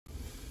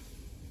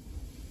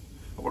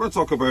I want to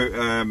talk about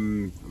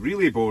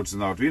relay boards in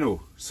the Arduino.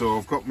 So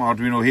I've got my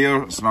Arduino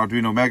here, it's an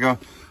Arduino Mega.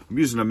 I'm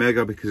using a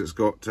Mega because it's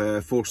got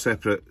 4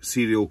 separate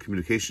serial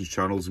communications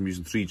channels. I'm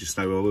using 3 just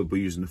now, I will be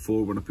using the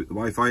 4 when I put the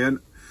Wi-Fi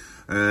in.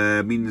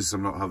 Means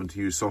I'm not having to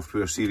use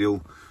software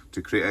serial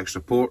to create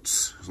extra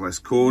ports, there's less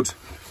code.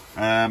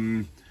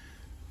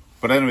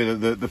 But anyway,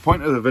 the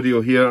point of the video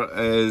here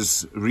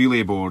is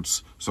relay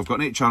boards. So I've got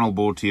an 8-channel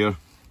board here.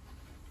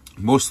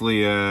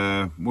 Mostly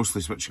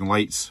switching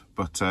lights,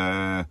 but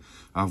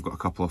I've got a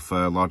couple of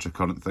larger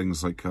current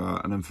things like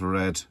an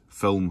infrared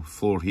film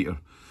floor heater.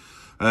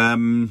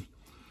 The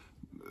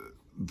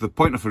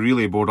point of a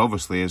relay board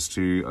obviously is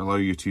to allow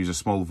you to use a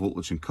small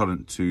voltage and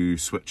current to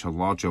switch a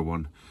larger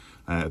one.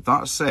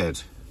 That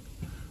said,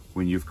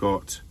 when you've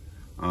got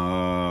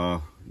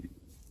Arduino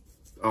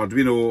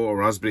or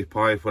Raspberry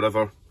Pi,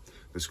 whatever,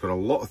 it's got a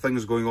lot of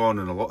things going on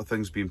and a lot of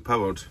things being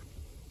powered.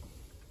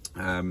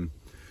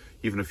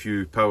 Even if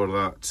you power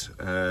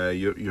that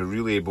your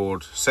relay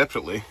board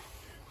separately,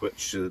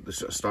 which the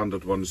sort of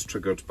standard ones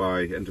triggered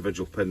by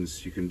individual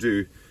pins you can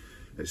do,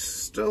 it's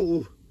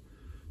still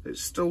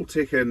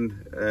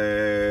taking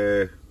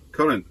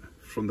current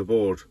from the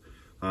board.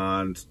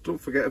 And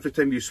don't forget, every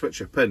time you switch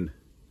a pin,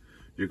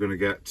 you're going to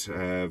get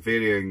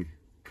varying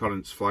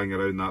currents flying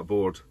around that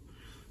board.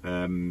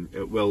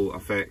 It will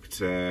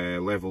affect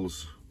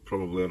levels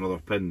probably on other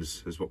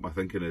pins, is what my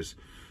thinking is.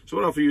 So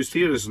what I've used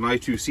here is an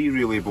i2C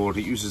relay board.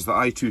 It uses the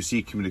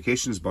i2C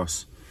communications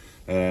bus,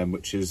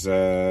 which is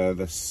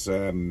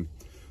the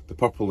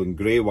purple and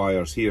grey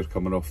wires here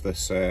coming off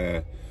this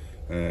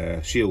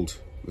shield,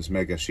 this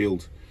Mega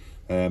shield.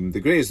 The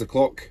grey is the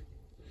clock,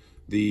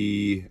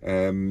 the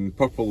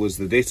purple is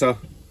the data,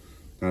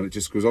 and it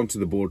just goes onto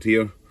the board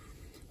here.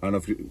 And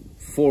I've got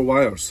 4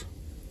 wires.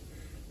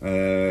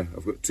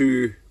 I've got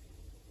 2,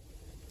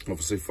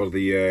 obviously for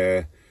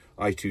the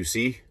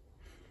i2C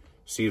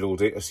serial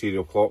data,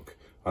 serial clock,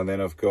 and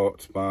then I've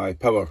got my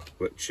power,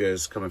 which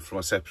is coming from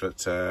a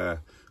separate power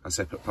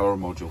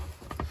module.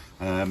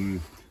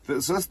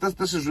 So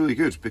this is really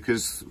good,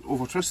 because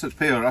over Twisted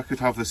Pair I could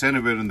have this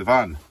anywhere in the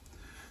van.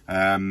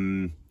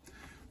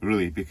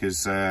 Really,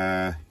 because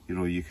you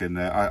know, you can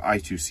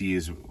i2C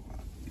is,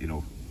 you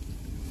know,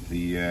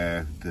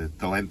 the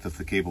length of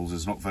the cables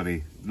is not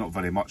very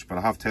much, but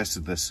I have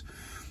tested this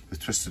with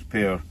Twisted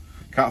Pair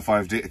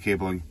Cat5 data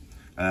cabling.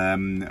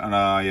 And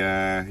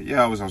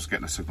I was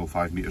getting a signal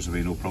 5 meters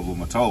away, no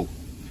problem at all.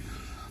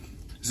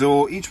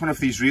 So each one of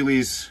these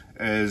relays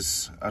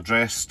is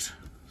addressed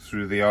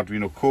through the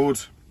Arduino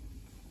code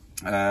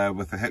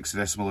with a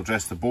hexadecimal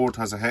address. The board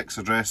has a hex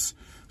address.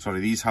 Sorry,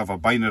 these have a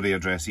binary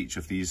address, each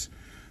of these.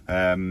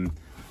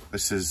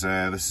 This is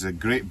a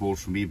great board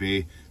from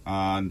eBay,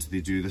 and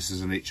this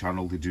is an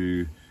 8-channel. They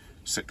do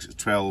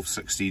 12,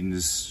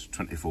 16s,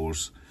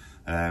 24s.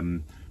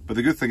 But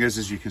the good thing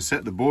is you can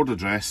set the board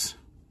address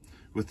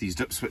with these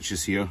dip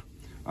switches here,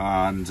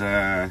 and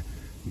I'll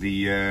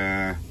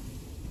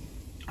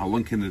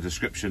link in the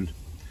description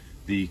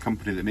the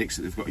company that makes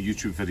it. They've got a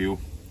YouTube video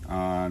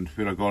and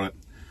where I got it,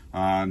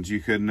 and you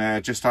can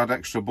just add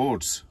extra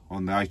boards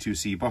on the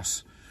i2C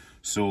bus,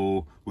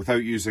 so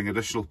without using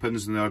additional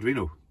pins in the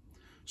Arduino.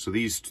 So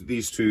these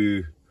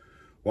 2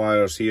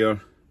 wires here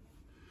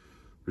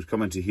would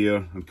come into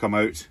here and come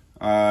out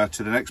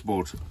to the next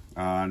board,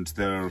 and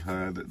they're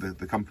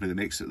the company that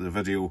makes it, the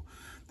video,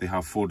 they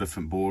have 4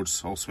 different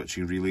boards, all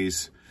switching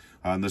relays,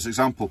 and there's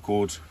example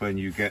code when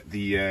you get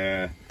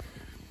the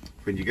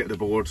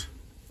board.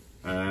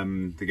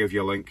 They give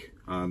you a link,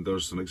 and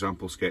there's an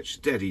example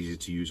sketch, dead easy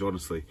to use,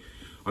 honestly.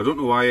 I don't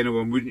know why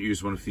anyone wouldn't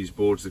use one of these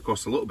boards. They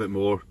cost a little bit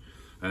more,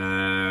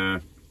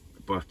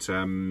 but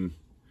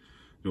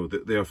no,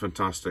 they are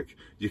fantastic.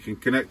 You can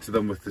connect to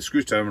them with the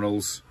screw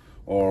terminals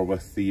or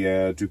with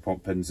the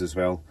DuPont pins as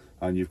well,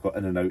 and you've got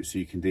in and out, so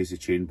you can daisy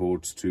chain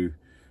boards too.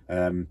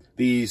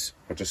 These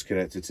are just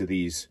connected to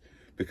these.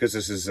 Because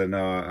this is in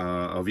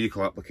a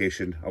vehicle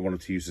application, I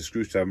wanted to use the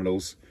screw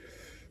terminals,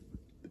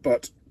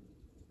 but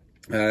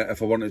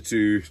if I wanted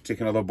to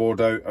take another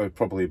board out, I would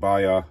probably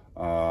buy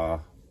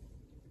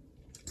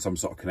some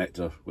sort of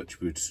connector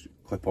which would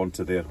clip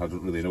onto there, I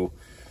don't really know,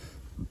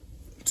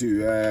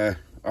 to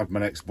add my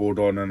next board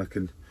on, and I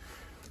can,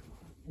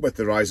 with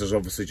the risers,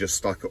 obviously just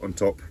stack it on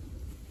top,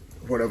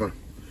 whatever.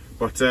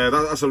 But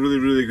that's a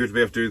really good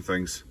way of doing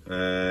things.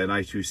 An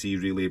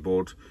i2C relay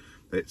board.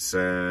 It's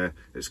going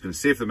to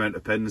save the amount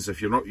of pins.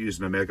 If you're not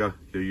using a Mega,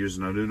 you're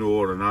using an Uno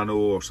or a Nano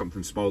or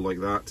something small like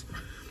that.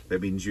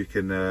 That means you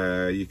can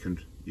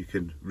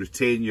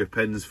retain your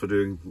pins for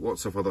doing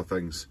lots of other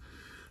things.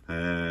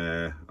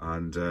 Yeah,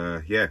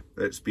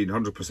 it's been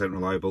 100%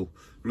 reliable,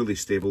 really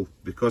stable,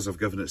 because I've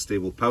given it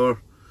stable power.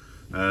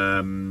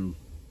 A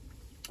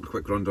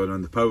quick rundown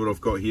on the power I've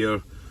got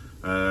here.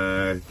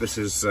 This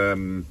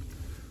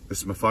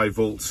is my 5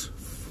 volts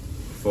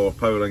for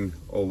powering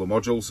all the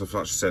modules. I've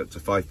actually set it to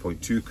 5.2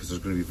 because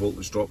there's going to be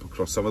voltage drop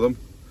across some of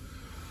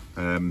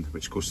them,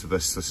 which goes to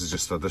this. This is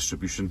just a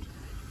distribution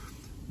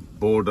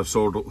board I've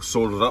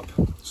soldered up.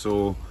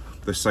 So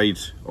this side,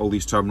 all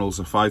these terminals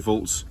are 5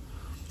 volts.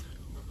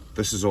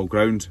 This is all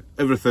ground.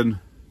 Everything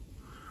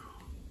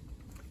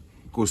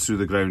goes through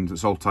the ground.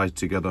 It's all tied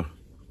together.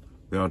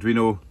 The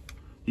Arduino,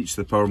 each of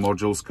the power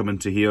modules come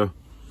into here.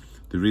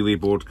 The relay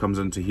board comes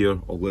into here.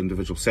 All the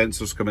individual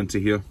sensors come into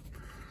here.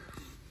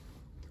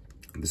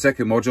 The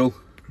second module,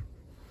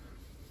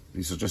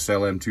 these are just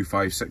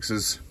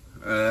LM256s.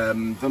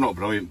 They're not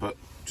brilliant, but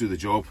do the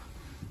job.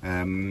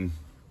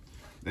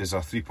 There's a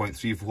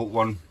 3.3 volt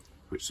one,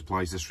 which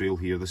supplies this rail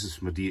here. This is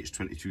from a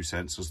DH22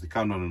 sensors. They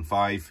can run on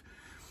 5.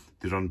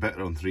 They run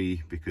better on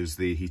 3 because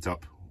they heat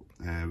up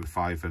with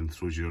 5 and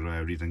throws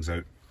your readings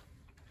out.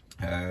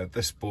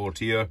 This board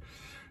here,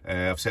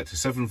 I've set to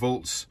 7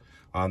 volts,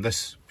 and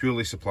this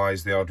purely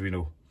supplies the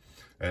Arduino.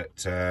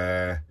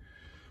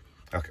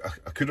 I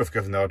could have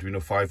given the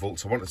Arduino 5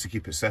 volts. I wanted to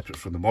keep it separate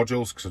from the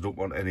modules because I don't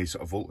want any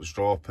sort of voltage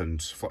drop and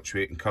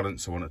fluctuating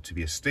currents. I want it to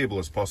be as stable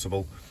as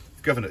possible.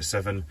 I've given it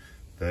 7.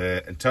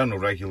 The internal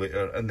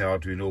regulator in the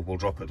Arduino will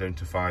drop it down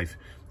to 5.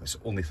 That's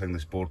the only thing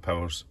this board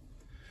powers.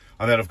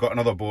 And then I've got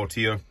another board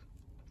here.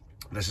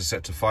 This is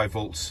set to 5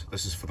 volts.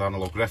 This is for the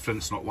analog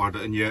reference, not wired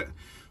it in yet,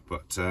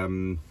 but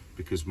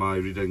because my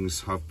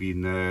readings have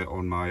been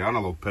on my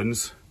analog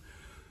pins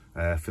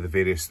for the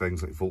various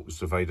things like voltage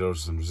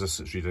dividers and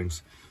resistance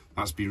readings,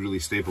 that's been really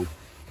stable.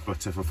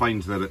 But if I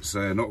find that it's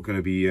not going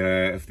to be,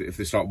 if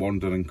they start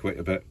wandering quite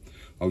a bit,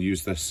 I'll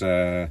use this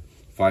 5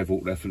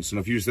 volt reference. And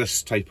I've used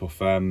this type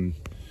of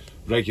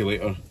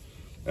regulator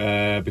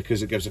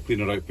because it gives a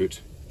cleaner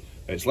output.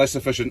 It's less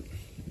efficient,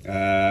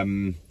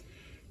 but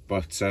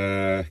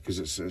because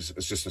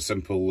it's just a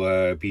simple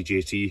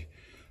BJT,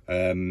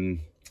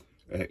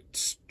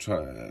 it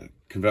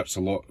converts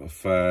a lot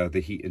of the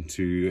heat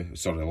into,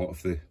 a lot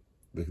of the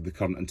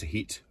current into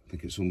heat. I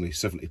think it's only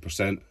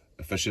 70%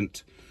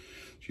 efficient,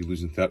 so you're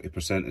losing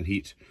 30% in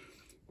heat,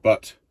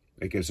 but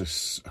it gives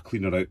us a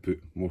cleaner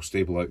output, more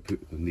stable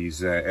output than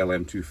these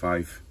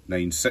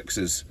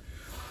LM2596s.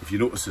 If you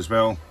notice as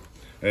well,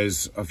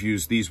 is I've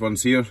used these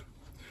ones here,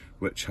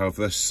 which have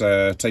this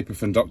type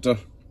of inductor,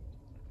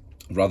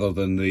 rather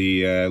than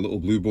the little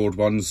blue board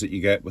ones that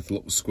you get with a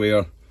little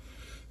square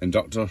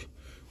inductor,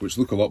 which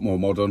look a lot more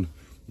modern.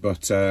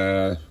 But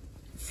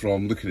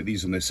from looking at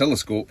these on the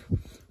oscilloscope,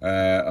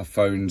 I've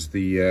found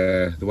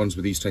the ones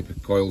with these type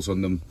of coils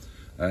on them,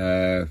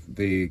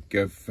 they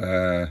give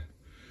a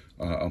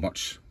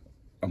much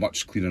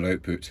cleaner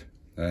output,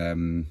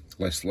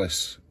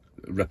 less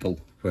ripple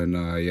when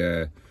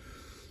I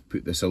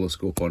put the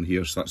oscilloscope on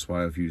here. So that's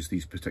why I've used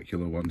these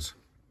particular ones.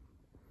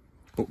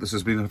 Hope this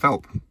has been of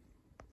help.